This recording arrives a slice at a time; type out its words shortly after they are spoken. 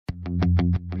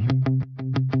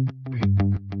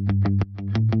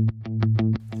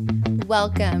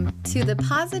Welcome to the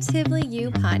Positively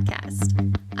You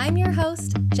podcast. I'm your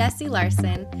host, Jessie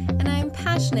Larson, and I'm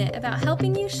passionate about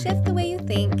helping you shift the way you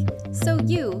think so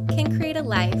you can create a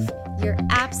life you're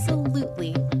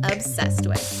absolutely obsessed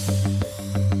with.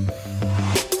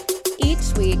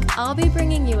 Each week, I'll be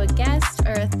bringing you a guest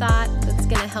or a thought that's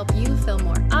going to help you feel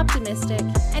more optimistic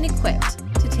and equipped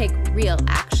to take real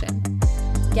action.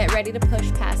 Get ready to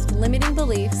push past limiting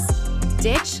beliefs,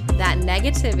 ditch that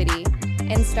negativity,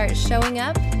 and start showing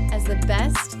up as the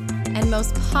best and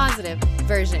most positive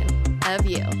version of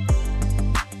you.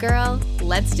 Girl,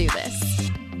 let's do this.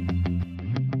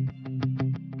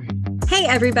 Hey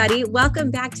everybody,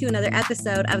 welcome back to another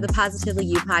episode of the Positively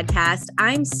You podcast.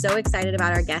 I'm so excited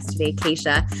about our guest today,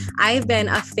 Kacia. I've been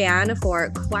a fan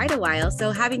for quite a while,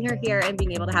 so having her here and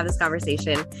being able to have this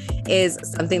conversation is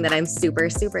something that I'm super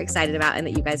excited about and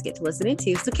that you guys get to listen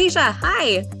into. So Kacia,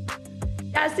 hi.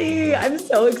 Jessie, I'm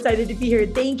so excited to be here.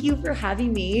 Thank you for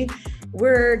having me.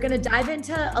 We're going to dive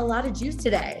into a lot of juice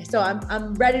today. So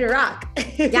I'm ready to rock.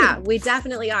 Yeah, we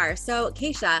definitely are. So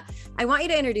Kacia, I want you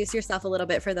to introduce yourself a little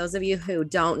bit for those of you who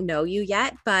don't know you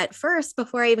yet. But first,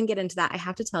 before I even get into that, I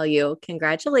have to tell you,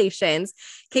 congratulations.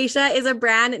 Kacia is a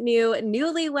brand new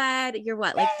newlywed. You're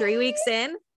what, like 3 weeks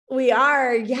in? We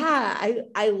are. Yeah.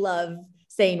 I love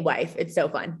saying wife. It's so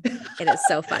fun. It is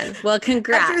so fun. Well,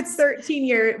 congrats. After 13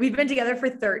 years, we've been together for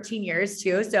 13 years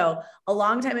too. So a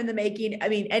long time in the making. I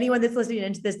mean, anyone that's listening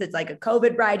into this, that's like a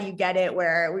COVID bride, you get it,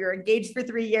 where we were engaged for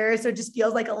 3 years. So it just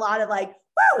feels like a lot of like,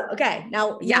 woo, okay,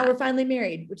 now we're finally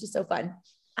married, which is so fun.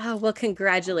 Oh, well,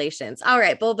 congratulations. All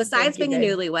right. Well, besides being a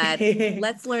newlywed,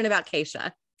 let's learn about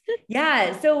Kacia.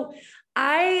 Yeah. So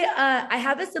I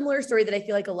have a similar story that I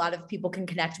feel like a lot of people can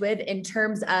connect with in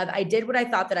terms of I did what I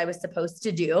thought that I was supposed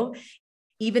to do,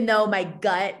 even though my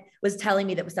gut was telling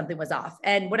me that something was off.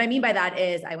 And what I mean by that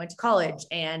is I went to college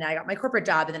and I got my corporate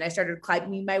job, and then I started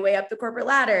climbing my way up the corporate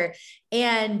ladder.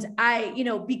 And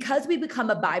because we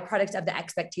become a byproduct of the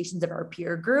expectations of our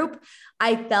peer group,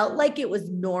 I felt like it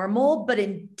was normal, but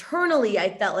internally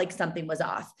I felt like something was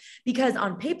off because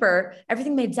on paper,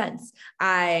 everything made sense.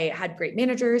 I had great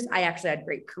managers. I actually had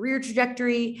great career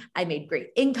trajectory. I made great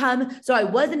income. So I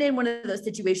wasn't in one of those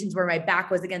situations where my back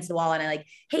was against the wall and I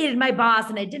hated my boss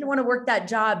and I didn't want to work that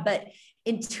job. But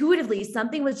intuitively,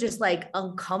 something was just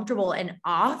uncomfortable and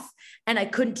off, and I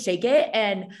couldn't shake it.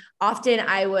 And often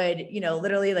I would,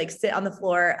 literally sit on the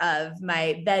floor of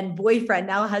my then boyfriend,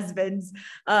 now husband's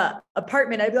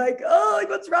apartment. I'd be like, oh,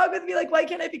 what's wrong with me? Why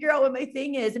can't I figure out what my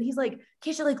thing is? And he's like,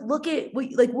 Kacia, look at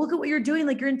what you're doing.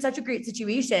 You're in such a great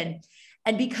situation.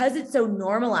 And because it's so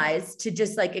normalized to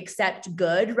just accept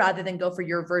good rather than go for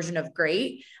your version of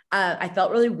great, I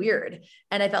felt really weird.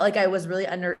 And I felt like I was really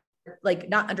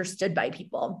not understood by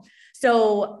people.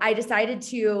 So I decided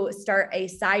to start a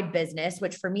side business,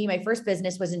 which for me, my first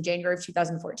business was in January of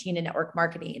 2014 in network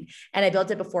marketing. And I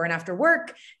built it before and after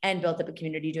work and built up a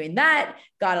community doing that,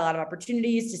 got a lot of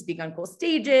opportunities to speak on cool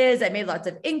stages. I made lots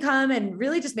of income and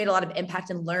really just made a lot of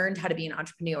impact and learned how to be an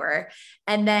entrepreneur.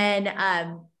 And then,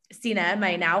 Sina,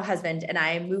 my now husband, and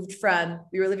I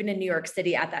we were living in New York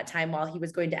City at that time while he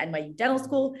was going to NYU dental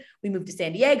school. We moved to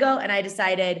San Diego, and I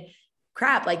decided,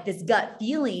 crap, this gut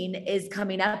feeling is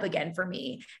coming up again for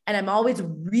me. And I'm always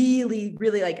really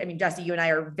Jessie, you and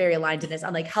I are very aligned in this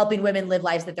on helping women live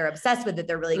lives that they're obsessed with, that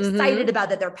they're really excited about,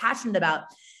 that they're passionate about.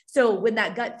 So when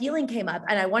that gut feeling came up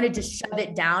and I wanted to shove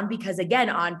it down because again,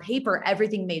 on paper,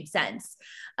 everything made sense.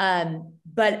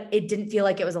 But it didn't feel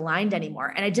like it was aligned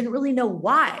anymore. And I didn't really know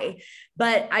why,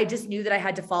 but I just knew that I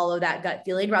had to follow that gut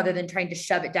feeling rather than trying to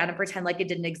shove it down and pretend like it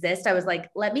didn't exist. I was like,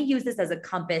 let me use this as a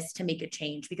compass to make a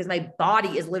change because my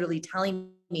body is literally telling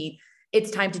me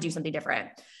it's time to do something different.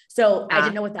 So I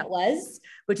didn't know what that was,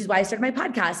 which is why I started my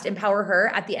podcast, Empower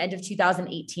Her, at the end of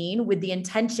 2018 with the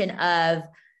intention of,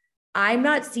 I'm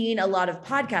not seeing a lot of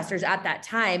podcasters at that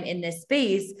time in this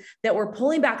space that were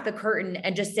pulling back the curtain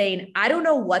and just saying, I don't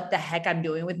know what the heck I'm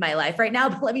doing with my life right now,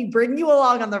 but let me bring you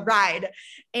along on the ride.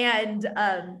 And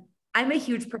I'm a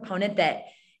huge proponent that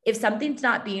if something's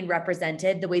not being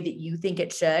represented the way that you think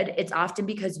it should, it's often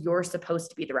because you're supposed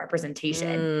to be the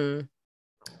representation.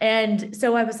 And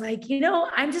so I was like,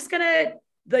 I'm just going to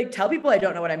tell people I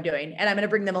don't know what I'm doing and I'm going to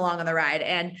bring them along on the ride.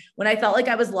 And when I felt like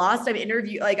I was lost, I'm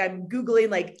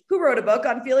Googling, who wrote a book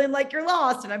on feeling like you're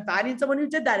lost. And I'm finding someone who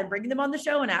did that and bringing them on the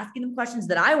show and asking them questions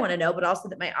that I want to know, but also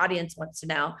that my audience wants to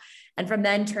know. And from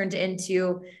then turned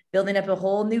into building up a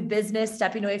whole new business,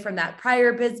 stepping away from that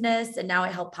prior business. And now I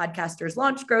help podcasters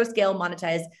launch, grow, scale,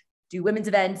 monetize, do women's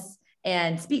events,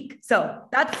 and speak. So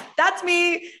that's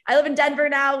me. I live in Denver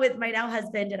now with my now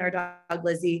husband and our dog,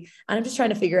 Lizzie. And I'm just trying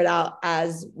to figure it out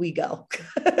as we go.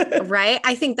 Right.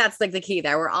 I think that's like the key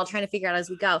there. We're all trying to figure out as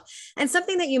we go. And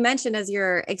something that you mentioned as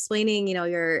you're explaining,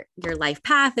 your life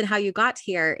path and how you got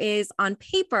here is on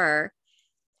paper,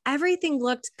 everything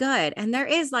looked good. And there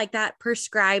is like that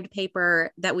prescribed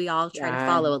paper that we all try to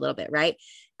follow a little bit, right?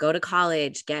 Go to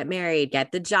college, get married,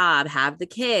 get the job, have the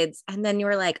kids. And then you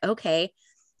were like, okay.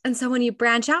 And so when you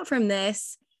branch out from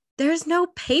this, there's no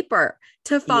paper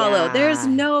to follow. Yeah. There's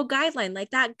no guideline. Like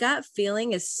that gut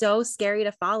feeling is so scary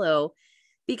to follow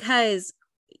because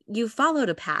you followed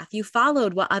a path. You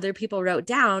followed what other people wrote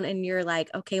down. And you're like,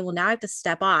 okay, well, now I have to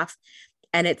step off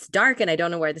and it's dark and I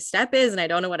don't know where the step is and I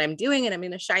don't know what I'm doing. And I'm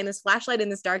going to shine this flashlight in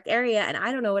this dark area and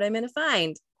I don't know what I'm going to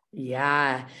find.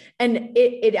 Yeah. And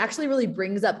it actually really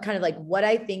brings up kind of like what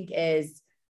I think is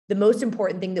the most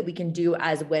important thing that we can do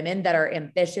as women that are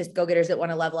ambitious go-getters that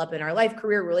want to level up in our life,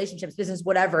 career, relationships, business,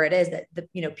 whatever it is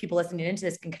that people listening into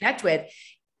this can connect with,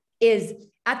 is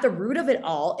at the root of it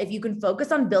all. If you can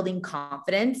focus on building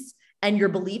confidence and your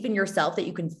belief in yourself that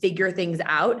you can figure things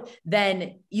out,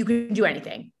 then you can do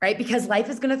anything, right? Because life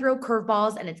is going to throw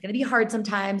curveballs and it's going to be hard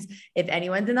sometimes. If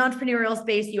anyone's in the entrepreneurial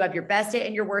space, you have your best day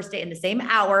and your worst day in the same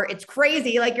hour. It's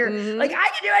crazy. Like you're like, I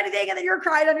can do anything. And then you're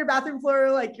crying on your bathroom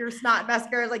floor, like your snot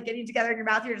mascara is like getting together in your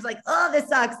mouth. You're just like, oh, this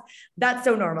sucks. That's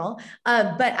so normal.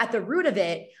 But at the root of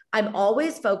it, I'm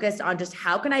always focused on just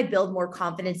how can I build more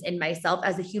confidence in myself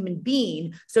as a human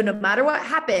being? So no matter what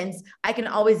happens, I can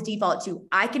always default to,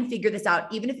 I can figure this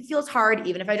out. Even if it feels hard,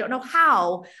 even if I don't know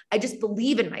how, I just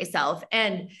believe in myself.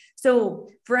 And so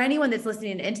for anyone that's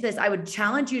listening into this, I would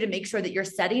challenge you to make sure that you're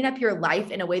setting up your life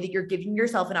in a way that you're giving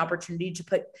yourself an opportunity to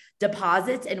put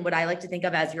deposits in what I like to think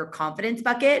of as your confidence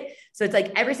bucket. So it's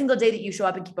like every single day that you show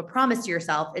up and keep a promise to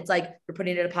yourself, it's like you're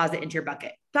putting a deposit into your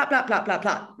bucket, plop, plop, plop, plop,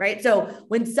 plop, right? So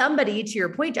when somebody, to your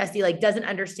point, Jessie, like doesn't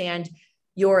understand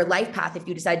your life path, if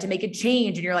you decide to make a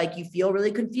change and you're like, you feel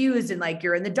really confused and like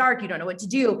you're in the dark, you don't know what to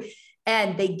do,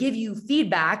 and they give you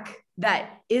feedback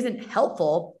that isn't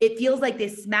helpful, it feels like they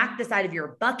smack the side of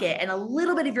your bucket and a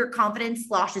little bit of your confidence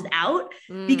sloshes out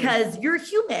because you're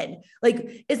human.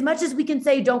 Like as much as we can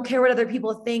say, don't care what other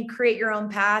people think, create your own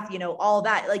path, all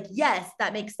that, like, yes,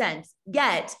 that makes sense.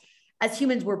 Yet as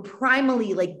humans, we're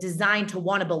primally like designed to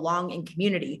want to belong in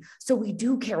community. So we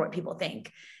do care what people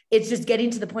think. It's just getting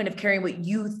to the point of caring what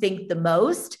you think the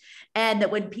most. And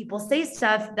that when people say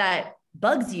stuff that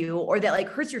bugs you or that like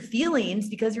hurts your feelings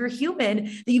because you're a human,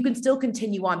 that you can still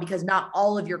continue on because not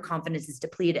all of your confidence is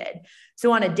depleted.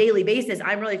 So on a daily basis,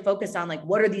 I'm really focused on like,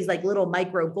 what are these like little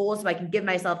micro goals so I can give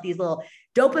myself these little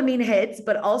dopamine hits,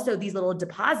 but also these little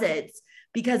deposits,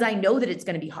 because I know that it's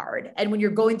going to be hard. And when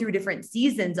you're going through different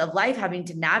seasons of life, having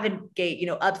to navigate,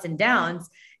 ups and downs,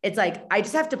 it's like, I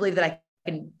just have to believe that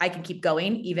I can keep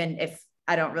going, even if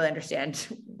I don't really understand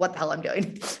what the hell I'm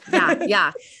doing.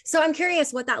 Yeah. So I'm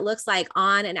curious what that looks like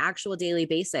on an actual daily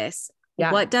basis.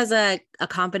 Yeah. What does a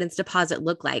confidence deposit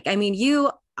look like? I mean,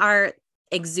 you are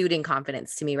exuding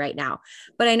confidence to me right now,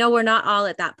 but I know we're not all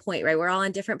at that point, right? We're all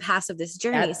on different paths of this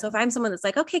journey. Yep. So if I'm someone that's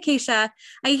like, okay, Kacia,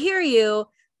 I hear you,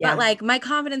 but like my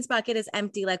confidence bucket is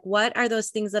empty. Like, what are those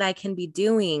things that I can be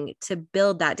doing to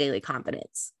build that daily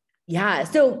confidence? Yeah.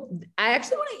 So I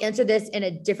actually want to answer this in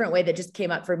a different way that just came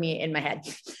up for me in my head.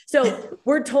 So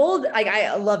we're told, like,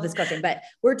 I love this question, but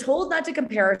we're told not to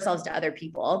compare ourselves to other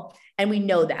people. And we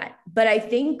know that. But I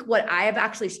think what I have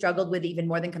actually struggled with even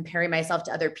more than comparing myself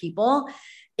to other people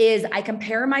is I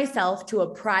compare myself to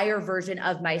a prior version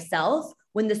of myself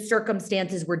when the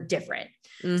circumstances were different.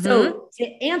 Mm-hmm. So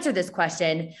to answer this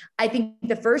question, I think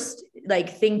the first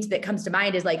thing that comes to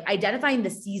mind is like identifying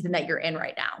the season that you're in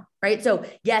right now. Right. So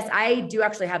yes, I do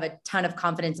actually have a ton of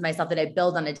confidence in myself that I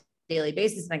build on a daily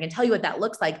basis. And I can tell you what that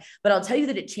looks like, but I'll tell you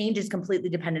that it changes completely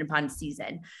dependent upon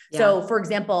season. Yeah. So for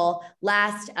example,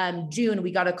 last June,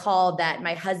 we got a call that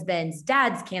my husband's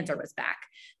dad's cancer was back.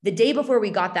 The day before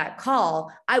we got that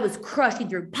call, I was crushing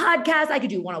through podcasts. I could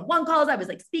do one-on-one calls. I was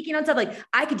like speaking on stuff. Like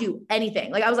I could do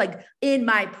anything. Like I was like in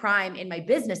my prime in my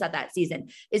business at that season.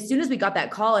 As soon as we got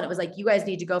that call and it was like, you guys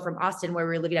need to go from Austin, where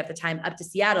we were living at the time, up to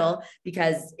Seattle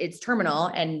because it's terminal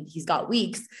and he's got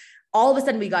weeks. All of a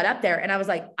sudden we got up there and I was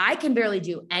like, I can barely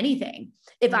do anything.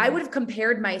 If I would have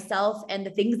compared myself and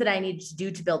the things that I needed to do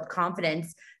to build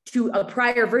confidence to a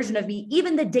prior version of me,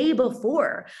 even the day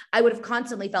before, I would have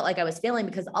constantly felt like I was failing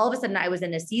because all of a sudden I was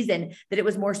in a season that it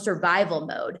was more survival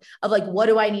mode of like, what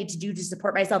do I need to do to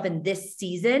support myself in this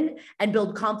season and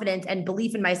build confidence and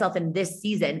belief in myself in this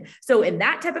season? So in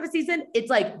that type of a season, it's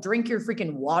like, drink your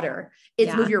freaking water.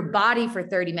 It's move your body for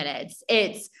 30 minutes.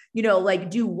 It's, like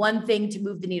do one thing to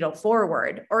move the needle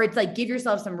forward, or it's like, give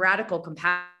yourself some radical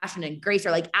compassion and grace,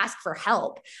 or like ask for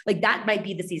help. Like that might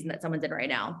be the season that someone's in right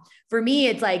now. For me,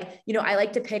 it's like, I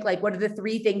like to pick like, what are the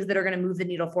 3 things that are going to move the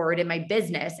needle forward in my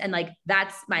business? And like,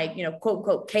 that's my, quote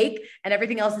unquote cake, and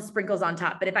everything else is sprinkles on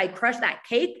top. But if I crush that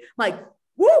cake, I'm like,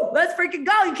 woo, let's freaking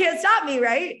go. You can't stop me.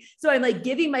 Right. So I'm like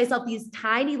giving myself these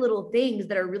tiny little things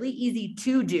that are really easy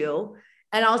to do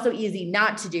and also easy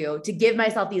not to do, to give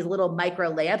myself these little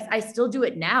micro layups. I still do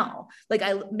it now. Like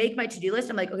I make my to-do list.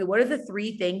 I'm like, okay, what are the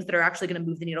 3 things that are actually going to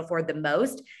move the needle forward the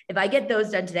most? If I get those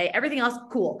done today, everything else,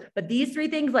 cool. But these 3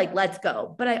 things, like, let's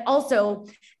go. But I also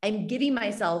am giving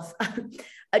myself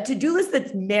a to-do list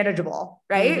that's manageable,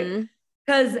 right? Mm-hmm.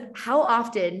 Because how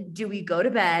often do we go to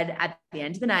bed at the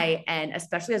end of the night? And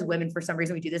especially as women, for some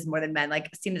reason, we do this more than men. Like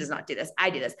Stina does not do this.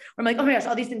 I do this. I'm like, oh my gosh,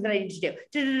 all these things that I need to do.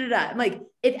 Da-da-da-da. I'm like,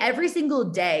 if every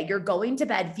single day you're going to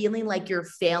bed feeling like you're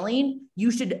failing, you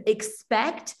should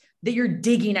expect that you're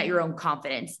digging at your own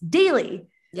confidence daily,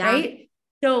 right?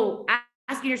 So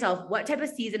asking yourself, what type of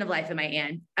season of life am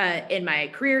I in my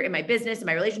career, in my business, in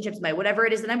my relationships, in my whatever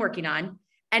it is that I'm working on?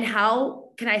 And how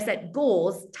can I set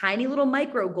goals, tiny little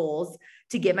micro goals,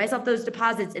 to give myself those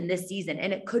deposits in this season?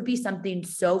 And it could be something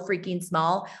so freaking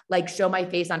small, like show my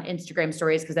face on Instagram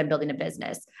stories because I'm building a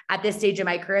business. At this stage of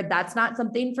my career, that's not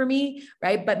something for me,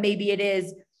 right? But maybe it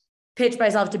is pitch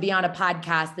myself to be on a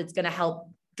podcast that's going to help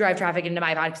drive traffic into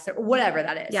my podcast or whatever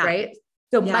that is, right?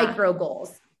 So micro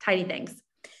goals, tiny things.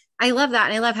 I love that.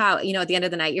 And I love how, at the end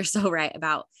of the night, you're so right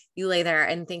about you lay there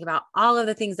and think about all of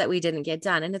the things that we didn't get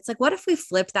done. And it's like, what if we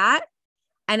flipped that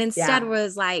and instead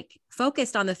was like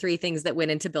focused on the 3 things that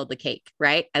went in to build the cake,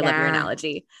 right? I love your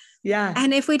analogy. Yeah.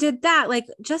 And if we did that, like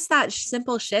just that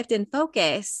simple shift in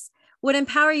focus would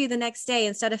empower you the next day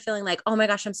instead of feeling like, oh my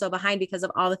gosh, I'm so behind because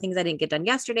of all the things I didn't get done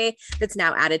yesterday that's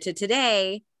now added to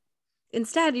today.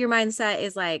 Instead, your mindset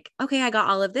is like, okay, I got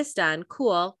all of this done.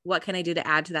 Cool. What can I do to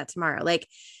add to that tomorrow? Like,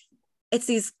 it's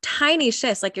these tiny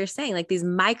shifts, like you're saying, like these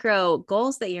micro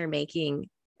goals that you're making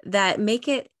that make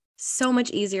it so much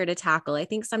easier to tackle. I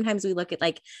think sometimes we look at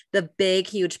like the big,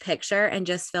 huge picture and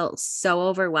just feel so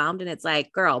overwhelmed. And it's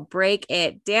like, girl, break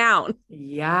it down.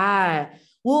 Yeah.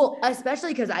 Well,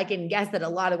 especially because I can guess that a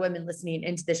lot of women listening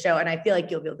into the show, and I feel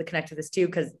like you'll be able to connect to this too,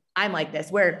 because I'm like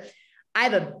this, where I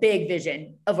have a big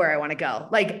vision of where I want to go.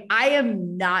 Like I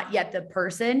am not yet the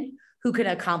person who can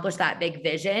accomplish that big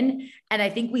vision. And I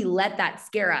think we let that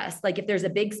scare us. Like if there's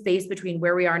a big space between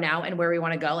where we are now and where we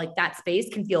want to go, like that space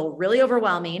can feel really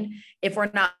overwhelming. If we're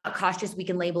not cautious, we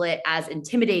can label it as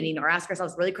intimidating or ask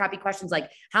ourselves really crappy questions like,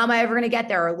 how am I ever going to get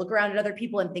there? Or look around at other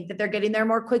people and think that they're getting there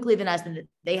more quickly than us and that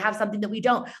they have something that we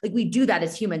don't. Like we do that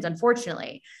as humans,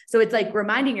 unfortunately. So it's like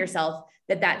reminding yourself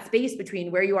that that space between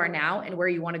where you are now and where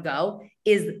you want to go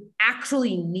is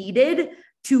actually needed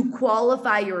to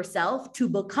qualify yourself to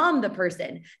become the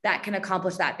person that can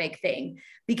accomplish that big thing.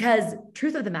 Because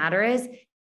truth of the matter is,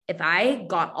 if I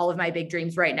got all of my big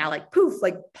dreams right now, like poof,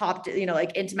 like popped,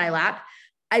 like into my lap,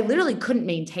 I literally couldn't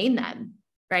maintain them,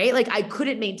 right? Like I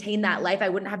couldn't maintain that life. I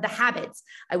wouldn't have the habits.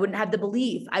 I wouldn't have the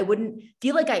belief. I wouldn't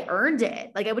feel like I earned it.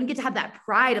 Like I wouldn't get to have that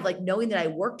pride of like knowing that I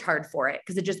worked hard for it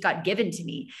because it just got given to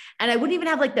me. And I wouldn't even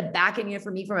have like the back end,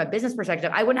 for me from a business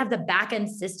perspective, I wouldn't have the back end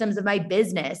systems of my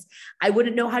business. I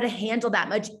wouldn't know how to handle that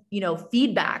much,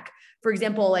 feedback. For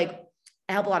example, like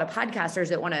I help a lot of podcasters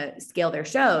that want to scale their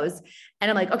shows.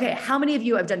 And I'm like, okay, how many of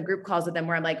you have done group calls with them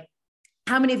where I'm like,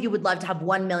 how many of you would love to have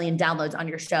 1 million downloads on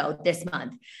your show this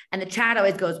month? And the chat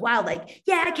always goes wild, like,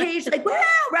 yeah, Kacia, like, wow,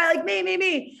 right, like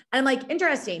me. And I'm like,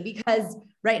 interesting, because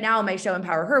right now on my show,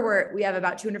 Empower Her, we have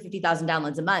about 250,000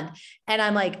 downloads a month. And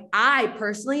I'm like, I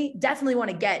personally definitely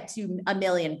want to get to 1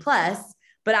 million plus,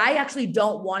 but I actually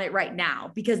don't want it right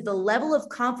now because the level of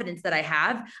confidence that I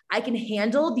have, I can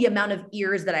handle the amount of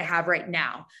ears that I have right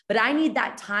now. But I need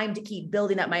that time to keep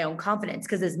building up my own confidence,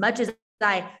 because as much as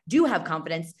I do have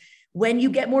confidence, when you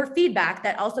get more feedback,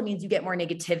 that also means you get more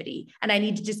negativity. And I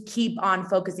need to just keep on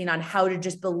focusing on how to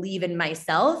just believe in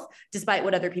myself, despite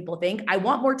what other people think. I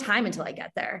want more time until I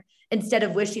get there instead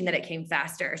of wishing that it came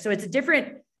faster. So it's a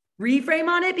different reframe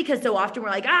on it, because so often we're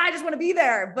like, I just want to be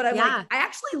there. But I'm like, I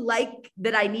actually like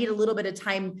that I need a little bit of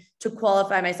time to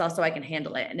qualify myself so I can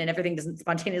handle it. And then everything doesn't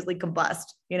spontaneously combust,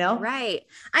 Right.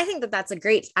 I think that that's a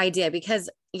great idea because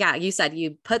you said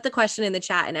you put the question in the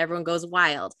chat and everyone goes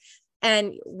wild.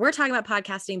 And we're talking about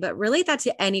podcasting, but relate that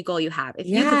to any goal you have. If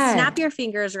you could snap your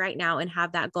fingers right now and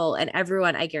have that goal, and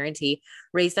everyone, I guarantee,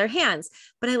 raise their hands.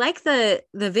 But I like the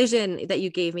vision that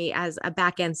you gave me as a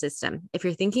back end system. If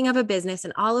you're thinking of a business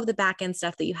and all of the back end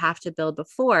stuff that you have to build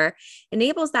before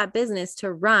enables that business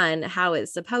to run how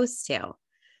it's supposed to.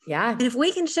 Yeah. And if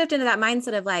we can shift into that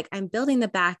mindset of like, I'm building the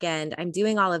back end, I'm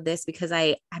doing all of this because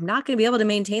I'm not going to be able to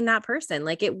maintain that person.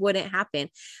 Like it wouldn't happen.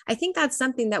 I think that's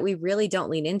something that we really don't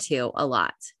lean into a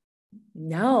lot.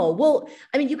 No. Well,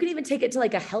 I mean, you can even take it to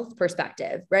like a health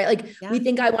perspective, right? Like we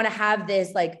think I want to have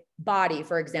this like body,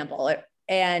 for example,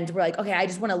 and we're like, okay, I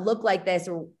just want to look like this.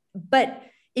 But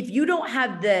if you don't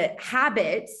have the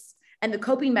habits and the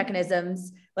coping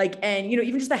mechanisms, like, and, you know,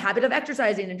 even just the habit of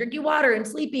exercising and drinking water and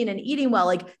sleeping and eating well,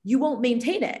 like you won't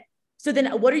maintain it. So then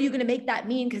what are you going to make that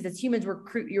mean? Because as humans,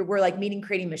 we're like meaning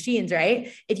creating machines, right?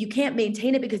 If you can't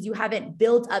maintain it because you haven't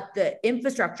built up the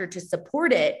infrastructure to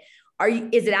support it,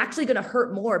 is it actually going to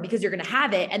hurt more because you're going to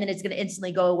have it and then it's going to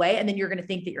instantly go away. And then you're going to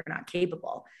think that you're not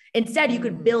capable. Instead, you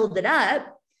could build it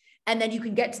up and then you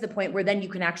can get to the point where then you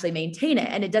can actually maintain it.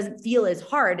 And it doesn't feel as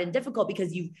hard and difficult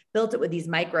because you've built it with these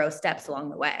micro steps along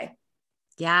the way.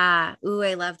 Yeah. Ooh,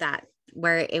 I love that.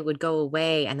 Where it would go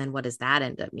away. And then what does that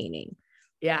end up meaning?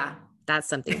 Yeah. That's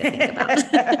something to think about.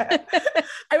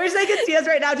 I wish they could see us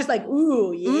right now. Just like,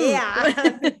 ooh,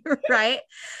 yeah. Right.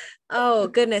 Oh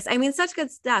goodness. I mean, such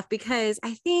good stuff, because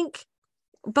I think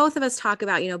both of us talk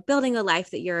about, you know, building a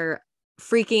life that you're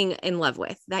freaking in love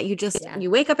with, that you just, you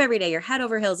wake up every day, you're head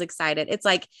over heels excited. It's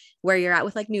like where you're at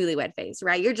with like newlywed phase,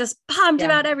 right? You're just pumped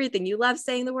about everything. You love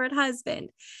saying the word husband.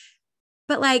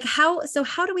 But like how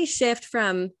do we shift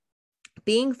from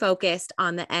being focused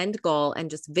on the end goal and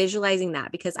just visualizing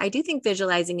that? Because I do think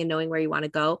visualizing and knowing where you want to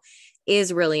go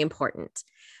is really important.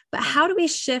 But how do we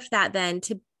shift that then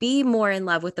to be more in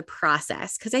love with the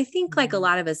process? Because I think like a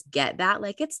lot of us get that,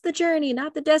 like it's the journey,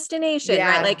 not the destination,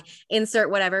 right? Like insert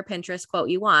whatever Pinterest quote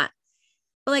you want.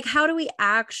 But like, how do we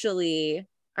actually,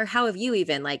 or how have you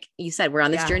even, like you said, we're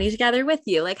on this journey together with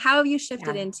you. Like, how have you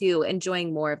shifted into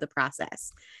enjoying more of the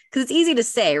process? Because it's easy to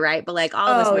say, right? But like all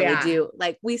of us really do,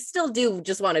 like we still do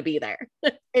just want to be there.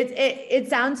 It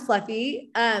sounds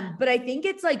fluffy. But I think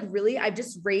it's like really, I've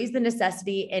just raised the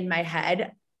necessity in my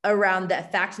head around the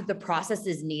fact that the process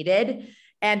is needed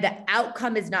and the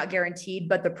outcome is not guaranteed,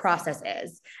 but the process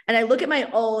is. And I look at my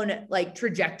own like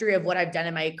trajectory of what I've done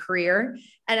in my career.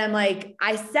 And I'm like,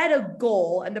 I set a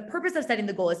goal, and the purpose of setting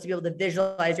the goal is to be able to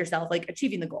visualize yourself like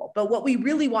achieving the goal. But what we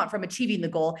really want from achieving the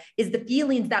goal is the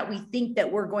feelings that we think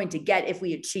that we're going to get if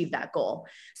we achieve that goal.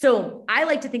 So I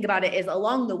like to think about it as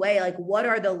along the way, like what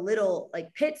are the little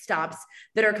like pit stops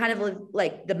that are kind of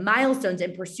like the milestones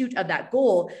in pursuit of that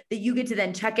goal that you get to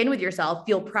then check in with yourself,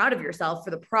 feel proud of yourself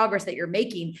for the progress that you're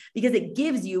making, because it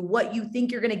gives you what you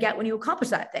think you're going to get when you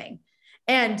accomplish that thing.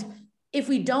 And if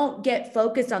we don't get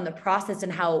focused on the process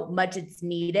and how much it's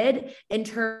needed in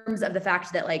terms of the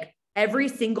fact that like every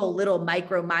single little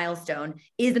micro milestone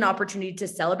is an opportunity to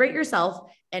celebrate yourself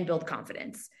and build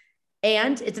confidence.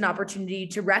 And it's an opportunity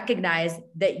to recognize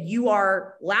that you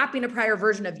are lapping a prior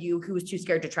version of you who was too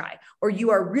scared to try, or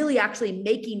you are really actually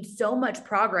making so much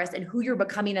progress in who you're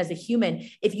becoming as a human.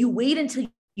 If you wait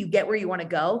until you get where you want to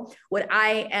go, what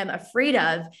I am afraid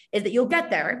of is that you'll get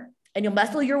there and you'll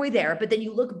muscle your way there, but then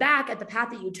you look back at the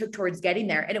path that you took towards getting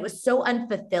there, and it was so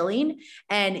unfulfilling,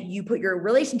 and you put your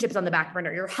relationships on the back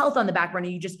burner, your health on the back burner,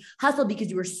 you just hustled because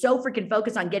you were so freaking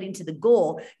focused on getting to the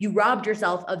goal. You robbed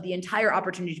yourself of the entire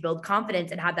opportunity to build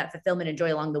confidence and have that fulfillment and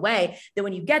joy along the way, that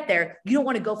when you get there, you don't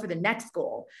want to go for the next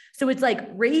goal. So it's like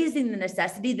raising the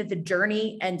necessity that the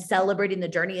journey and celebrating the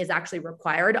journey is actually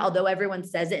required. Although everyone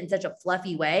says it in such a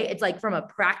fluffy way, it's like from a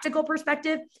practical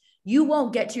perspective, you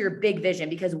won't get to your big vision,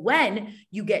 because when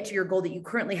you get to your goal that you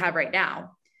currently have right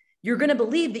now, you're going to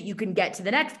believe that you can get to the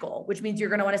next goal, which means you're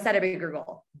going to want to set a bigger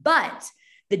goal. But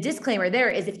the disclaimer there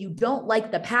is if you don't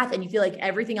like the path and you feel like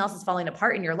everything else is falling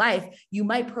apart in your life, you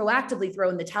might proactively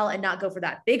throw in the towel and not go for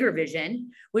that bigger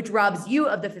vision, which robs you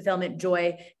of the fulfillment,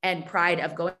 joy, and pride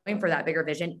of going for that bigger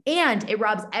vision. And it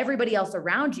robs everybody else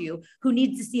around you who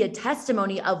needs to see a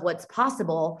testimony of what's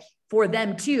possible for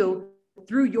them too,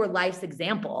 through your life's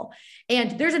example.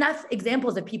 And there's enough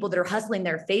examples of people that are hustling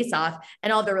their face off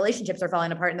and all their relationships are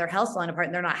falling apart and their health's falling apart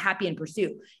and they're not happy in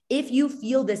pursuit. If you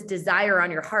feel this desire on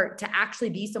your heart to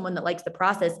actually be someone that likes the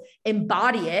process,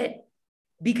 embody it,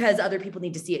 because other people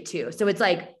need to see it too. So it's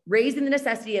like raising the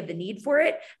necessity of the need for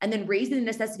it, and then raising the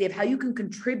necessity of how you can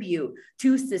contribute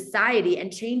to society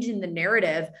and changing the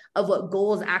narrative of what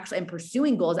goals actually and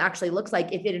pursuing goals actually looks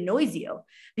like if it annoys you.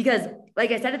 Because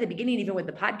like I said at the beginning, even with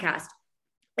the podcast,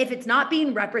 if it's not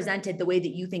being represented the way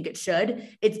that you think it should,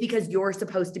 it's because you're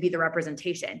supposed to be the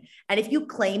representation. And if you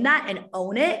claim that and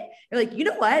own it, you're like, you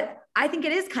know what? I think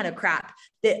it is kind of crap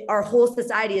that our whole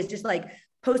society is just like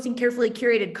posting carefully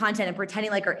curated content and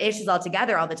pretending like our ish is all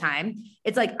together all the time.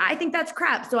 It's like, I think that's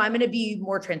crap. So I'm going to be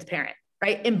more transparent,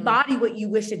 right? Embody what you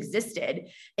wish existed,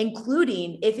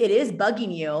 including if it is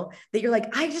bugging you that you're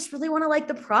like, I just really want to like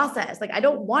the process. Like, I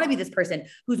don't want to be this person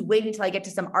who's waiting till I get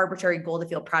to some arbitrary goal to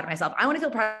feel proud of myself. I want to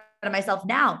feel proud of myself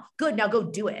now. Good. Now go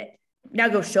do it. Now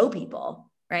go show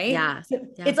people. Right. Yeah. So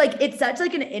it's like, it's such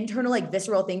like an internal, like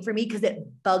visceral thing for me, because it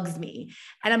bugs me.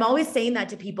 And I'm always saying that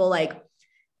to people, like,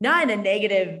 not in a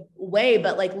negative way,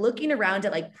 but like looking around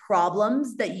at like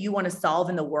problems that you want to solve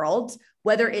in the world,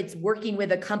 whether it's working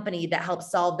with a company that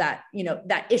helps solve that, you know,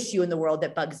 that issue in the world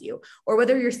that bugs you, or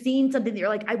whether you're seeing something that you're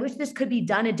like, I wish this could be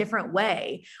done a different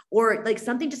way, or like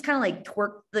something just kind of like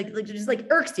like just like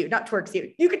irks you, not twerks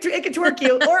you. It could twerk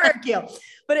you or irk you,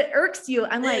 but it irks you.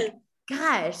 I'm like,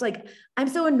 gosh, like I'm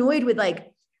so annoyed with like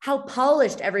how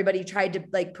polished everybody tried to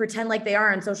like pretend like they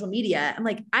are on social media. I'm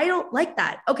like, I don't like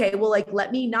that. Okay, well, like,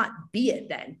 let me not be it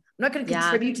then. I'm not going to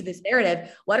contribute to this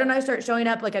narrative. Why don't I start showing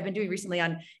up like I've been doing recently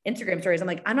on Instagram stories? I'm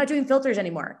like, I'm not doing filters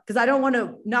anymore because I don't want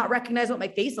to not recognize what my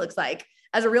face looks like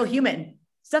as a real human.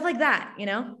 Stuff like that, you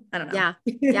know? I don't know. Yeah.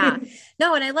 Yeah.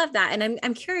 No, and I love that. And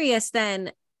I'm curious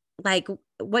then, like,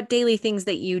 what daily things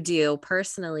that you do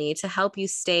personally to help you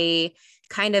stay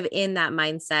kind of in that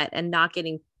mindset and not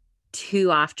getting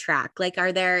too off track? Like,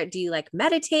 do you like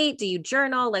meditate? Do you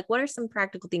journal? Like, what are some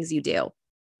practical things you do?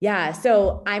 Yeah.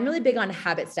 So I'm really big on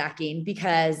habit stacking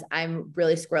because I'm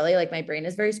really squirrely. Like my brain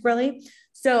is very squirrely.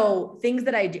 So things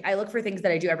that I do, I look for things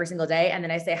that I do every single day. And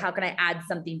then I say, how can I add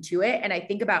something to it? And I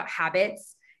think about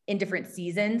habits in different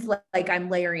seasons, like I'm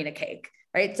layering a cake,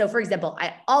 right? So for example,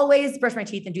 I always brush my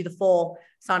teeth and do the full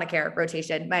Sonicare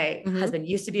rotation. My husband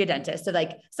used to be a dentist. So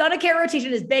like Sonicare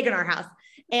rotation is big in our house.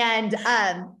 And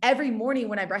every morning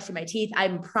when I'm brushing my teeth,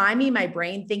 I'm priming my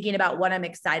brain, thinking about what I'm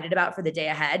excited about for the day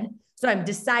ahead. So I'm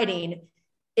deciding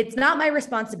it's not my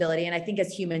responsibility. And I think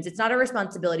as humans, it's not our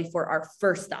responsibility for our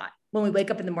first thought when we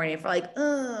wake up in the morning and we're like,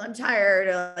 oh, I'm tired,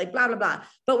 or like blah, blah, blah.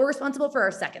 But we're responsible for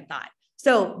our second thought.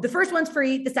 So the first one's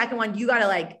free. The second one, you got to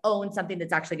like own something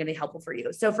that's actually going to be helpful for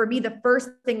you. So for me, the first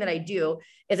thing that I do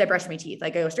is I brush my teeth.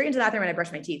 Like I go straight into the bathroom and I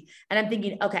brush my teeth. And I'm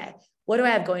thinking, okay, what do I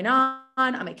have going on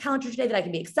my calendar today that I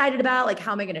can be excited about? Like,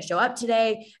 how am I going to show up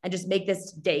today and just make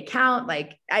this day count?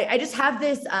 Like, I just have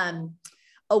this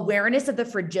awareness of the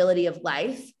fragility of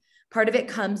life. Part of it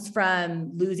comes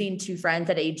from losing two friends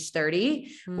at age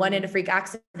 30, one in a freak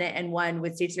accident and one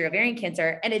with stage 3 ovarian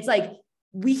cancer. And it's like,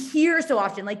 we hear so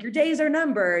often, like your days are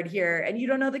numbered here and you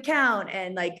don't know the count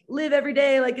and like live every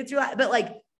day like it's your life. But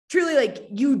like, truly, like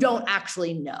you don't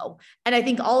actually know. And I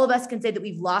think all of us can say that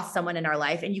we've lost someone in our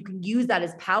life, and you can use that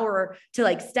as power to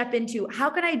like step into, how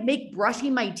can I make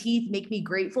brushing my teeth make me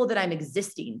grateful that I'm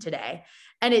existing today?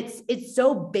 And it's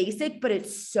so basic, but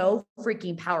it's so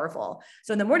freaking powerful.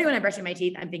 So in the morning when I'm brushing my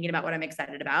teeth, I'm thinking about what I'm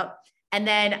excited about. And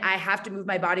then I have to move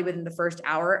my body within the first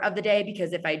hour of the day,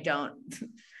 because if I don't,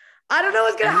 I don't know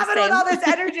what's going to happen with all this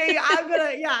energy.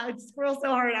 I squirrel so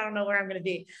hard. I don't know where I'm going to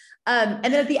be. And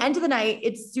then at the end of the night,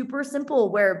 it's super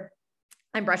simple where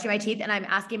I'm brushing my teeth and I'm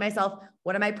asking myself,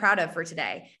 what am I proud of for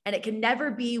today? And it can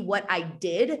never be what I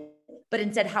did, but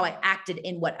instead how I acted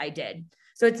in what I did.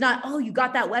 So it's not, oh, you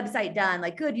got that website done.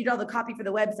 Like, good, you did all the copy for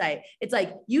the website. It's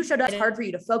like, you showed up. It's hard for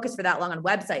you to focus for that long on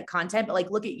website content, but like,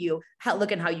 look at you,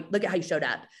 look at how you showed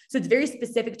up. So it's very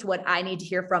specific to what I need to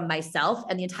hear from myself.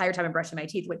 And the entire time I'm brushing my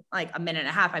teeth, with like a minute and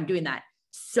a half, I'm doing that.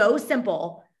 So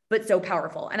simple, but so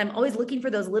powerful. And I'm always looking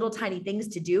for those little tiny things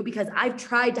to do, because I've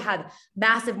tried to have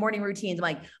massive morning routines. I'm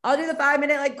like, I'll do the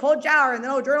 5-minute like cold shower and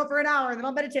then I'll journal for an hour and then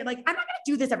I'll meditate. I'm like, I'm not going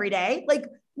to do this every day. Like,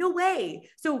 no way.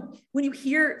 So when you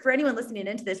hear, for anyone listening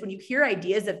into this, when you hear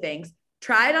ideas of things,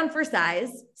 try it on for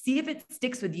size, see if it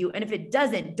sticks with you. And if it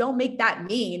doesn't, don't make that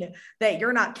mean that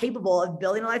you're not capable of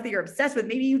building a life that you're obsessed with.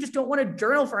 Maybe you just don't want to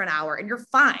journal for an hour and you're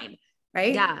fine.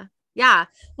 Right? Yeah. Yeah.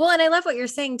 Well, and I love what you're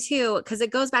saying too, because it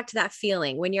goes back to that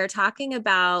feeling when you're talking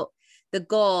about the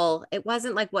goal. It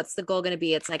wasn't like, what's the goal going to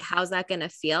be? It's like, how's that going to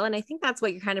feel? And I think that's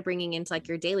what you're kind of bringing into like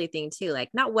your daily thing too. Like,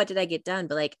 not what did I get done,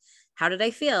 but like, how did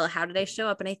I feel? How did I show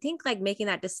up? And I think like making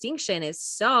that distinction is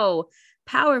so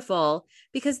powerful,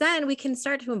 because then we can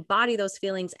start to embody those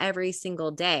feelings every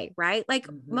single day, right? Like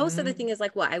most of the thing is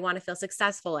like, what I want to feel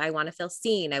successful. I want to feel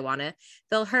seen. I want to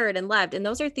feel heard and loved. And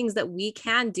those are things that we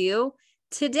can do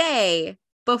today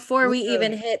before we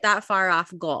even hit that far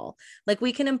off goal. Like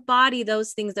we can embody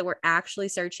those things that we're actually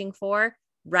searching for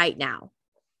right now.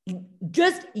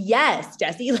 Yes,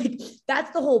 Jessie, like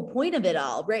that's the whole point of it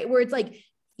all, right? Where it's like,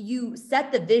 you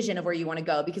set the vision of where you want to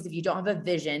go, because if you don't have a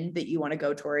vision that you want to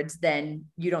go towards, then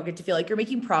you don't get to feel like you're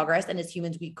making progress. And as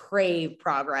humans, we crave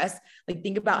progress. Like,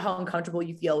 think about how uncomfortable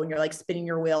you feel when you're like spinning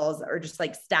your wheels or just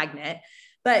like stagnant.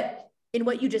 But in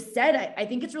what you just said, I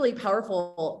think it's really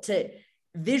powerful to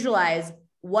visualize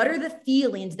what are the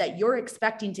feelings that you're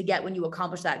expecting to get when you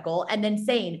accomplish that goal. And then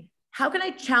saying, how can I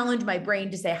challenge my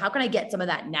brain to say, how can I get some of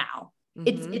that now?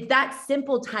 It's that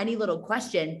simple, tiny little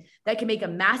question that can make a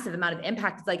massive amount of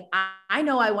impact. It's like, I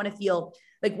know I want to feel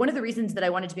like, one of the reasons that I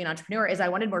wanted to be an entrepreneur is I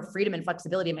wanted more freedom and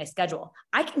flexibility in my schedule.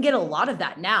 I can get a lot of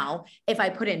that now if I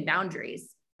put in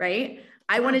boundaries, right?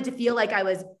 I wanted to feel like I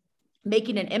was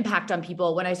making an impact on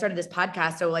people when I started this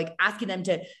podcast. So like asking them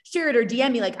to share it or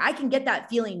DM me, like I can get that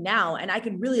feeling now, and I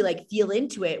can really like feel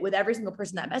into it with every single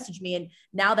person that messaged me. And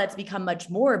now that's become much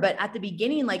more. But at the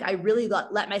beginning, like I really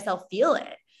let myself feel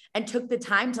it and took the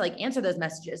time to like answer those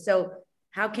messages. So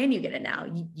how can you get it now?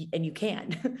 And you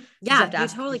can. Yeah, you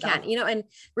totally can, you know, and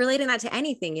relating that to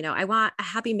anything, you know, I want a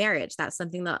happy marriage. That's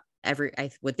something that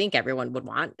I would think everyone would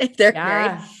want if they're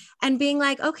married, and being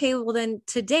like, okay, well then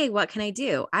today, what can I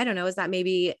do? I don't know. Is that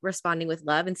maybe responding with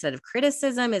love instead of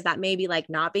criticism? Is that maybe like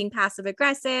not being passive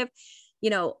aggressive? You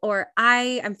know, or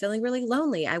I'm feeling really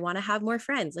lonely. I want to have more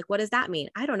friends. Like, what does that mean?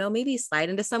 I don't know. Maybe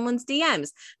slide into someone's DMs,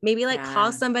 maybe like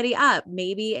call somebody up,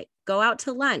 maybe go out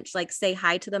to lunch, like say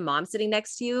hi to the mom sitting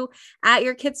next to you at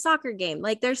your kid's soccer game.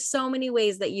 Like, there's so many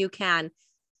ways that you can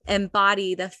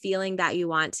embody the feeling that you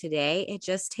want today. It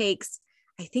just takes,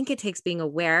 I think it takes being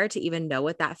aware to even know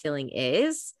what that feeling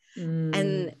is.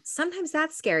 And sometimes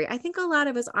that's scary. I think a lot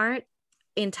of us aren't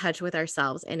in touch with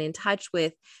ourselves and in touch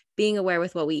with being aware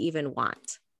with what we even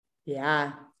want.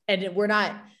 Yeah. And we're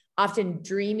not often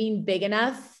dreaming big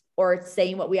enough or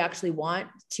saying what we actually want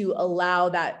to allow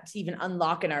that to even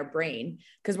unlock in our brain,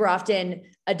 because we're often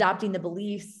adopting the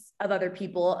beliefs of other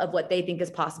people of what they think is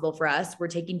possible for us. We're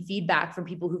taking feedback from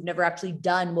people who've never actually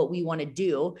done what we want to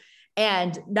do,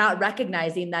 and not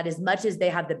recognizing that as much as they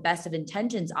have the best of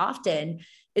intentions, often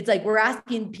it's like we're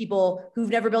asking people who've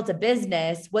never built a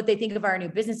business what they think of our new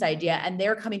business idea, and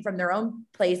they're coming from their own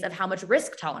place of how much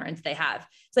risk tolerance they have.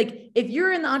 It's like, if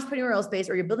you're in the entrepreneurial space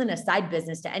or you're building a side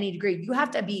business to any degree, you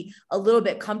have to be a little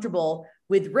bit comfortable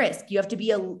with risk. You have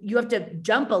to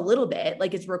jump a little bit,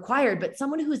 like it's required. But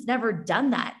someone who's never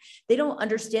done that, they don't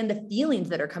understand the feelings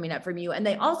that are coming up from you. And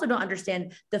they also don't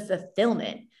understand the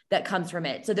fulfillment that comes from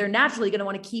it. So they're naturally going to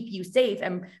want to keep you safe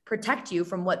and protect you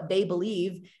from what they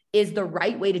believe is the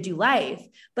right way to do life.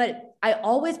 But I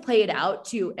always play it out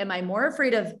to, am I more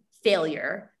afraid of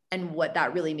failure? And what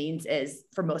that really means is,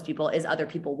 for most people, is other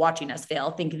people watching us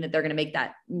fail, thinking that they're going to make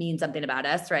that mean something about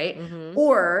us, right?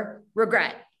 Or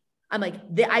regret. I'm like,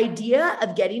 the idea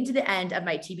of getting to the end of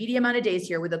my TBD amount of days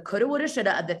here with a coulda, woulda,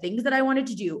 shoulda of the things that I wanted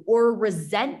to do, or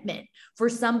resentment for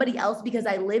somebody else because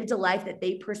I lived a life that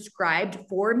they prescribed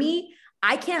for me.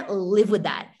 I can't live with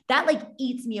that. That like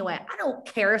eats me away. I don't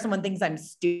care if someone thinks I'm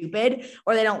stupid,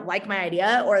 or they don't like my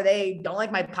idea, or they don't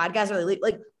like my podcast, or they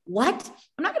like, what?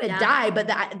 I'm not going to die. But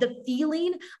the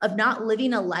feeling of not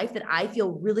living a life that I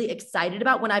feel really excited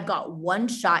about when I've got one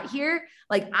shot here,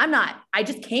 like I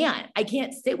just can't, I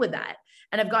can't sit with that.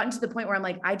 And I've gotten to the point where I'm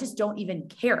like, I just don't even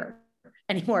care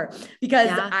anymore, because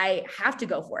I have to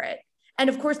go for it. And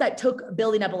of course that took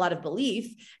building up a lot of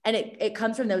belief. And it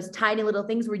comes from those tiny little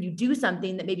things where you do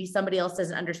something that maybe somebody else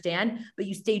doesn't understand, but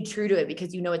you stayed true to it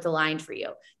because you know it's aligned for you.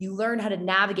 You learn how to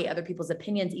navigate other people's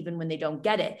opinions, even when they don't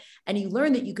get it. And you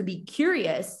learn that you can be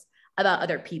curious about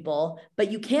other people,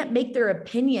 but you can't make their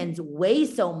opinions weigh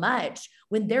so much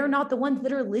when they're not the ones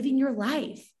that are living your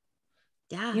life.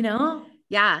 Yeah. You know?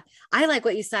 Yeah. I like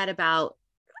what you said about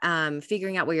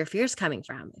figuring out where your fear is coming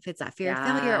from. If it's that fear of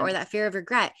failure or that fear of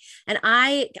regret. And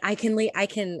I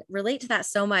can relate to that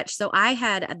so much. So I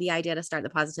had the idea to start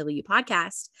the Positively You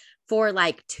podcast for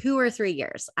like 2 or 3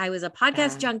 years. I was a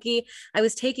podcast junkie. I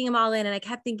was taking them all in, and I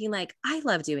kept thinking like, I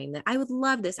love doing that. I would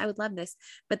love this. I would love this.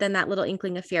 But then that little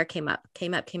inkling of fear came up.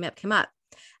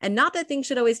 And not that things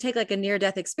should always take like a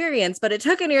near-death experience, but it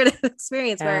took a near-death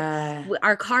experience where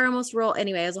our car almost rolled.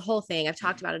 Anyway, it was a whole thing. I've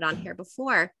talked about it on here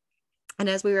before. And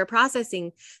as we were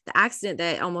processing the accident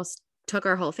that almost took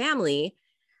our whole family,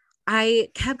 I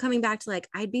kept coming back to like,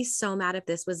 I'd be so mad if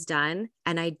this was done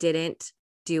and I didn't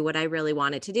do what I really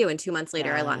wanted to do. And 2 months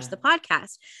later, I launched the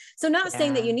podcast. So not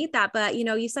saying that you need that, but you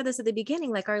know, you said this at the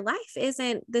beginning, like our life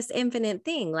isn't this infinite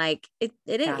thing. Like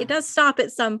it does stop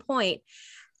at some point.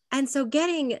 And so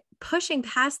pushing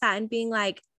past that and being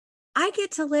like, I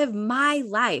get to live my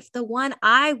life, the one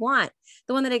I want,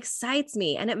 the one that excites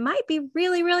me. And it might be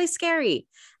really, really scary.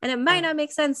 And it might not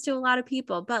make sense to a lot of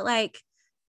people, but like,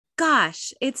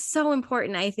 gosh, it's so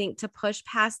important, I think, to push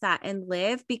past that and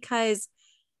live, because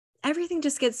everything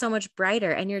just gets so much brighter,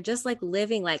 and you're just like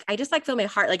living, like, I just like feel my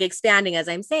heart like expanding as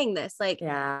I'm saying this, like,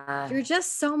 you're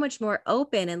just so much more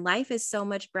open, and life is so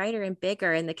much brighter and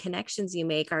bigger, and the connections you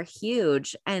make are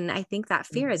huge. And I think that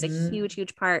fear is a huge,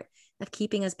 huge part of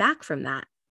keeping us back from that.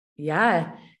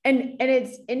 Yeah. And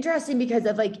it's interesting because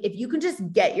of like, if you can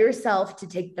just get yourself to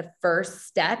take the first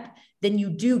step, then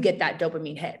you do get that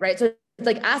dopamine hit, right? So it's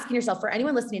like asking yourself, for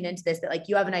anyone listening into this, that like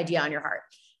you have an idea on your heart.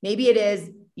 Maybe it is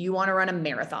you want to run a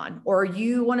marathon, or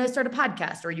you want to start a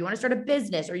podcast, or you want to start a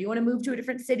business, or you want to move to a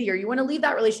different city, or you want to leave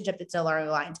that relationship that's still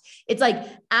aligned. It's like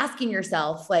asking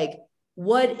yourself, like,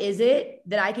 what is it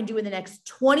that I can do in the next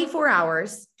 24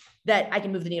 hours that I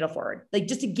can move the needle forward? Like,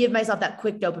 just to give myself that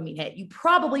quick dopamine hit. You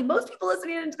probably, most people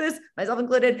listening into this, myself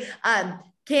included,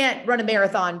 can't run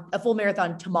a full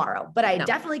marathon tomorrow, but I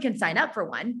definitely can sign up for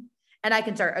one. And I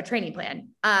can start a training plan.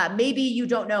 Maybe you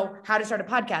don't know how to start a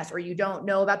podcast, or you don't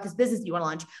know about this business you want to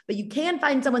launch, but you can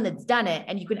find someone that's done it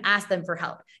and you can ask them for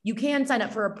help. You can sign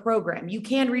up for a program. You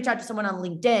can reach out to someone on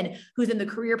LinkedIn who's in the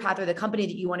career path or the company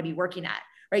that you want to be working at,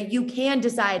 right? You can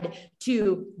decide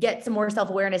to get some more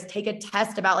self-awareness, take a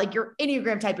test about like your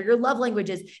Enneagram type or your love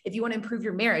languages. If you want to improve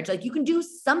your marriage, like you can do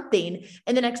something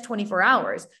in the next 24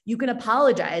 hours. You can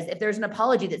apologize if there's an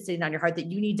apology that's sitting on your heart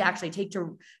that you need to actually take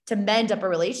to mend up a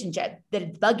relationship that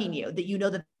it's bugging you, that you know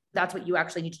that that's what you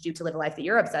actually need to do to live a life that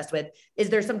you're obsessed with. Is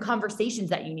there some conversations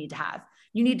that you need to have?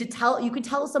 You can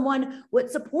tell someone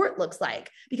what support looks like,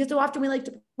 because so often we like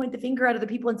to point the finger at other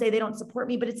people and say they don't support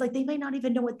me, but it's like, they might not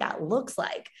even know what that looks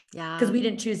like because we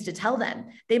didn't choose to tell them.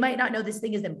 They might not know this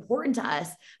thing is important to us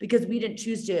because we didn't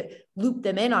choose to loop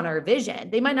them in on our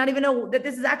vision. They might not even know that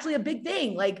this is actually a big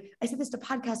thing. Like I say this to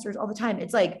podcasters all the time.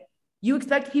 It's like, you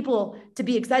expect people to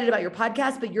be excited about your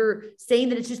podcast, but you're saying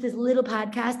that it's just this little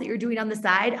podcast that you're doing on the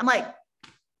side. I'm like,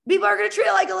 people are going to treat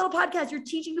it like a little podcast. You're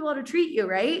teaching people how to treat you.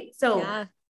 Right. So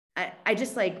I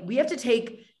just like, we have to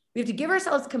give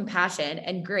ourselves compassion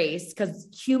and grace, because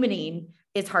humaning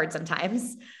is hard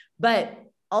sometimes, but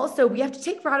also we have to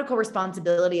take radical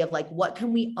responsibility of like, what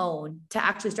can we own to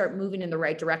actually start moving in the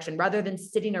right direction, rather than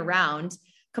sitting around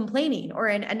complaining or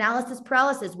in analysis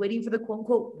paralysis, waiting for the quote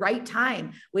unquote right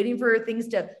time, waiting for things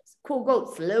to quote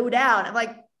unquote slow down. I'm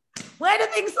like, when do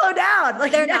things slow down?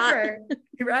 Like they're never, not.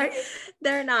 Right?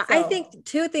 They're not. So, I think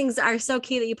two things are so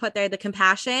key that you put there. The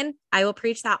compassion, I will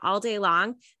preach that all day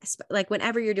long. Like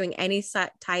whenever you're doing any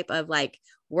type of like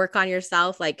work on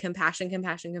yourself, like compassion,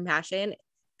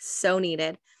 so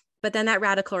needed. But then that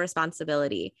radical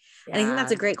responsibility. Yeah. And I think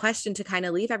that's a great question to kind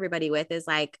of leave everybody with, is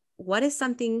like, what is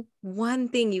one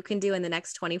thing you can do in the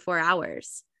next 24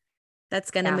 hours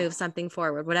that's going to move something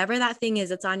forward? Whatever that thing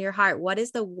is, it's on your heart. What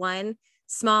is the one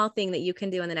small thing that you can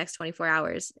do in the next 24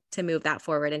 hours to move that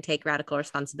forward and take radical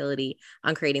responsibility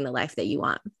on creating the life that you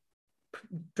want?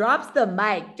 Drops the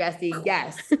mic, Jessie.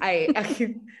 Yes,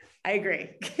 I agree.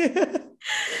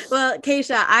 Well,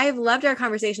 Kacia, I've loved our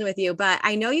conversation with you, but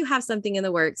I know you have something in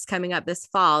the works coming up this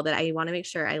fall that I want to make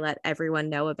sure I let everyone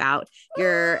know about.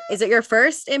 Is it your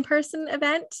first in-person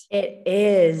event? It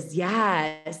is.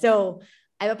 Yeah. So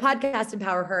I have a podcast,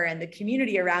 Empower Her, and the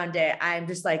community around it. I'm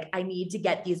just like, I need to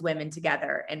get these women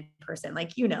together in person.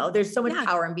 Like, there's so much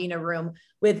power in being in a room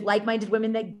with like-minded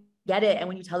women that get it. And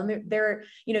when you tell them they're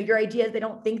your ideas, they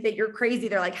don't think that you're crazy.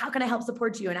 They're like, how can I help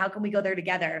support you? And how can we go there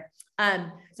together?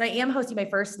 So I am hosting my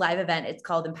first live event. It's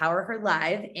called Empower Her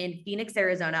Live in Phoenix,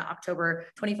 Arizona, October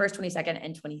 21st, 22nd,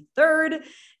 and 23rd.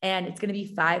 And it's going to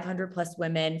be 500 plus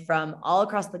women from all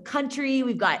across the country.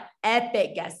 We've got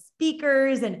epic guest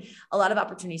speakers and a lot of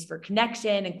opportunities for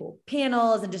connection and cool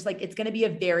panels. And just like, it's going to be a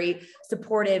very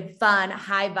supportive, fun,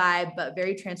 high vibe, but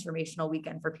very transformational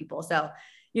weekend for people. So,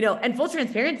 and full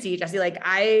transparency, Jessie, like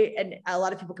and a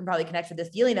lot of people can probably connect with this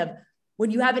feeling of when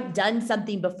you haven't done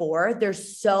something before,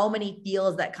 there's so many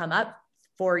feels that come up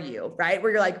for you, right?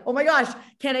 Where you're like, oh my gosh,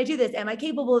 can I do this? Am I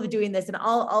capable of doing this? And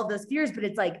all of those fears. But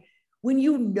it's like, when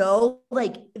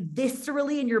like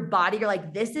viscerally in your body, you're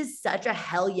like, this is such a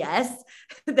hell yes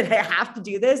that I have to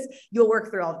do this. You'll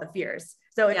work through all of the fears.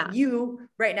 So if you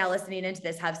right now listening into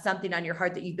this have something on your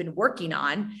heart that you've been working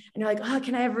on and you're like, oh,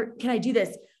 can I do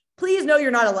this? Please know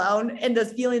you're not alone in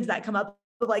those feelings that come up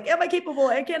of like, am I capable?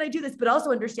 And can I do this? But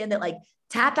also understand that like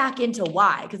tap back into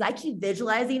why, because I keep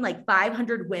visualizing like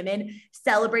 500 women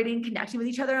celebrating, connecting with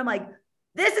each other. I'm like,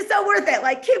 this is so worth it.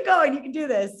 Like, keep going. You can do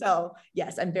this. So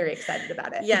yes, I'm very excited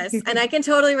about it. Yes. And I can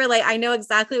totally relate. I know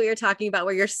exactly what you're talking about,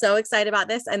 where you're so excited about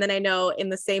this. And then I know in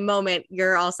the same moment,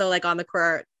 you're also like on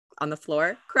the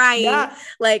floor crying,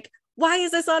 like, why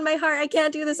is this on my heart? I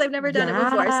can't do this. I've never done it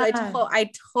before. So I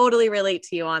totally relate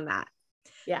to you on that.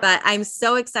 Yeah. But I'm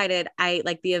so excited.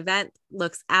 The event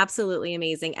looks absolutely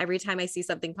amazing. Every time I see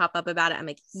something pop up about it, I'm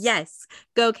like, yes,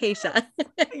 go Kacia.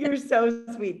 You're so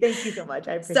sweet. Thank you so much.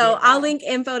 I appreciate So that. I'll link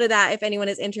info to that if anyone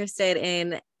is interested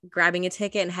in grabbing a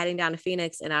ticket and heading down to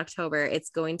Phoenix in October.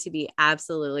 It's going to be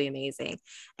absolutely amazing.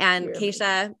 And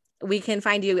Kacia, we can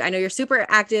find you. I know you're super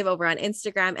active over on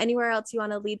Instagram. Anywhere else you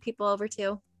want to lead people over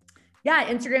to? Yeah,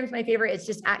 Instagram's my favorite. It's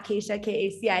just at Kacia,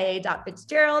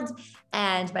 Kacia.Fitzgerald.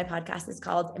 And my podcast is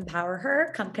called Empower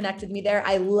Her. Come connect with me there.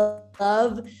 I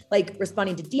love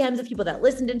responding to DMs of people that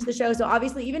listened into the show. So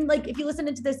obviously, even if you listen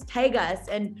into this, tag us.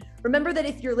 And remember that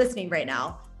if you're listening right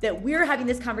now, that we're having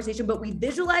this conversation, but we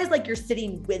visualize you're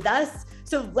sitting with us.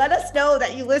 So let us know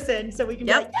that you listen so we can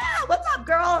be like, yeah, what's up,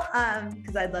 girl?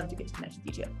 Because I'd love to get to connect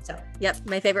with you too. So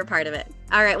my favorite part of it.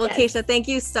 All right. Well, yes. Kacia, thank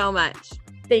you so much.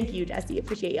 Thank you, Jessie.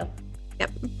 Appreciate you.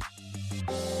 Yep.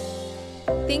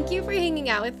 Thank you for hanging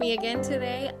out with me again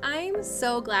today. I'm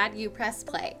so glad you pressed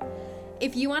play.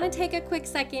 If you want to take a quick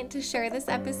second to share this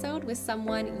episode with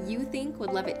someone you think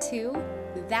would love it too,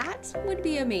 that would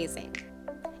be amazing.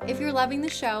 If you're loving the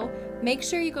show, make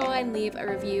sure you go and leave a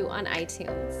review on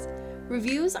iTunes.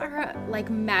 Reviews are like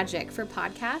magic for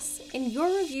podcasts, and your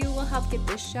review will help get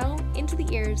this show into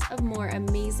the ears of more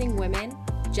amazing women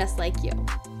just like you.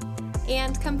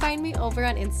 And come find me over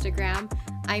on Instagram.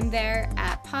 I'm there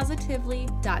at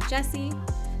positively.jessie,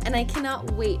 and I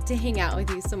cannot wait to hang out with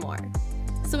you some more.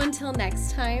 So until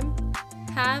next time,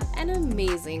 have an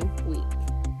amazing week.